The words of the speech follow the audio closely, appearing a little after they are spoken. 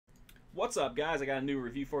What's up, guys? I got a new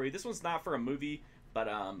review for you. This one's not for a movie, but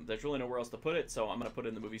there's really nowhere else to put it, so I'm going to put it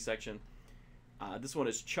in the movie section. This one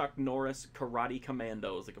is Chuck Norris Karate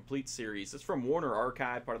Kommandos, the complete series. It's from Warner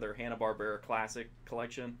Archive, part of their Hanna-Barbera Classic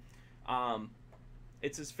collection.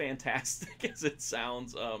 It's as fantastic as it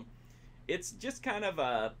sounds. It's just kind of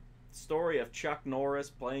a story of Chuck Norris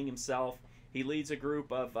playing himself. He leads a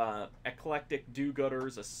group of eclectic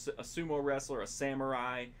do-gooders, a sumo wrestler, a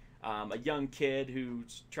samurai, a young kid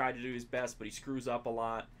who's tried to do his best, but he screws up a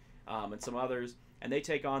lot, and some others. And they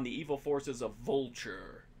take on the evil forces of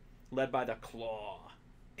Vulture, led by the Claw.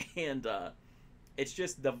 And it's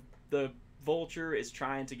just the Vulture is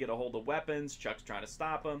trying to get a hold of weapons. Chuck's trying to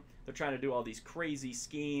stop him. They're trying to do all these crazy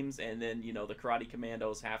schemes, and then, you know, the Karate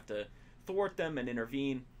Kommandos have to thwart them and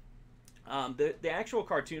intervene. The actual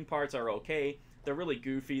cartoon parts are okay. They're really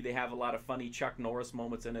goofy. They have a lot of funny Chuck Norris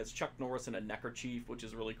moments in it. It's Chuck Norris in a neckerchief, which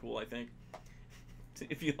is really cool, I think,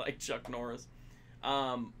 if you like Chuck Norris.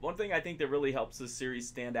 One thing I think that really helps this series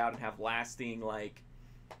stand out and have lasting, like,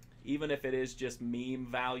 even if it is just meme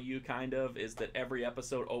value, kind of, is that every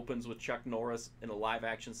episode opens with Chuck Norris in a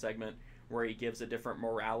live-action segment where he gives a different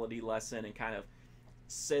morality lesson and kind of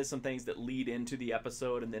says some things that lead into the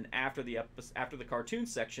episode, and then after the cartoon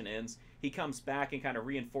section ends, he comes back and kind of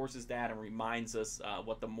reinforces that and reminds us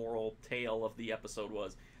what the moral tale of the episode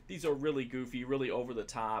was. These are really goofy, really over the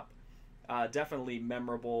top, definitely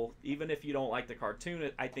memorable. Even if you don't like the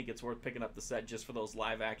cartoon, I think it's worth picking up the set just for those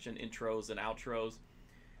live action intros and outros.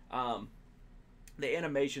 The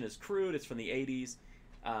animation is crude. It's from the 80s.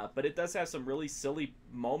 But it does have some really silly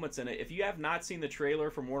moments in it. If you have not seen the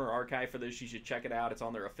trailer from Warner Archive for this, you should check it out. It's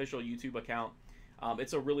on their official YouTube account.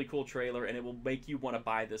 It's a really cool trailer, and it will make you want to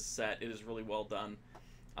buy this set. It is really well done.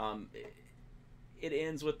 It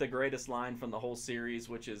ends with the greatest line from the whole series,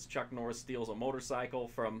 which is Chuck Norris steals a motorcycle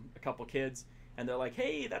from a couple kids, and they're like,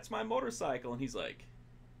 "Hey, that's my motorcycle," and he's like,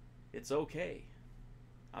 "It's okay.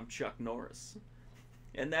 I'm Chuck Norris."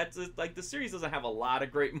 And that's like, the series doesn't have a lot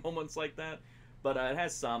of great moments like that, but it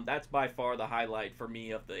has some. That's by far the highlight for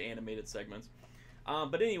me of the animated segments.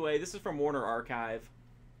 But anyway, this is from Warner Archive.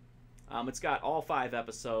 It's got all 5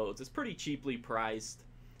 episodes. It's pretty cheaply priced.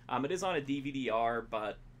 It is on a DVD-R,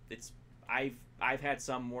 but I've had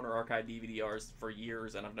some Warner Archive DVD-Rs for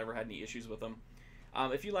years, and I've never had any issues with them.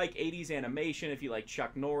 If you like 80s animation, if you like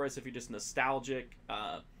Chuck Norris, if you're just nostalgic,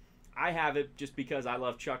 I have it just because I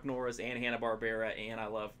love Chuck Norris and Hanna-Barbera, and I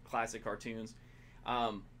love classic cartoons.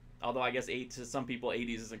 Although I guess to some people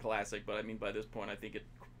 80s isn't classic, but I mean, by this point I think it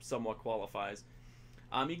somewhat qualifies.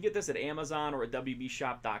 You can get this at Amazon or at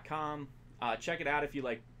WBShop.com. Check it out if you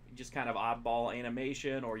like just kind of oddball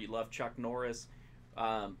animation or you love Chuck Norris.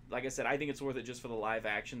 Like I said, I think it's worth it just for the live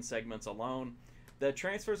action segments alone. The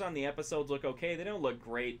transfers on the episodes look okay. They don't look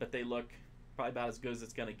great, but they look probably about as good as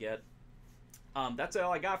it's going to get. That's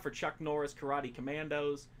all I got for Chuck Norris Karate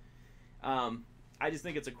Kommandos. I just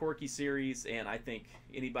think it's a quirky series, and I think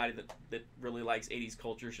anybody that really likes 80s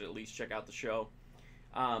culture should at least check out the show.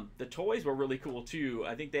 The toys were really cool, too.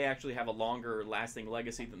 I think they actually have a longer lasting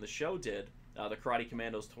legacy than the show did, the Karate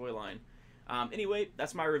Kommandos toy line. Anyway,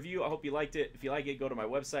 that's my review. I hope you liked it. If you like it, go to my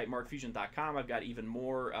website, markfusion.com. I've got even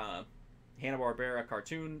more Hanna-Barbera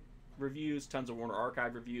cartoon reviews, tons of Warner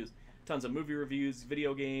Archive reviews, tons of movie reviews,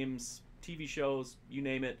 video games, TV shows, you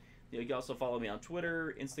name it. You can also follow me on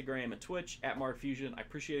Twitter, Instagram, and Twitch at markfusion. I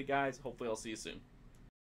appreciate it, guys. Hopefully I'll see you soon.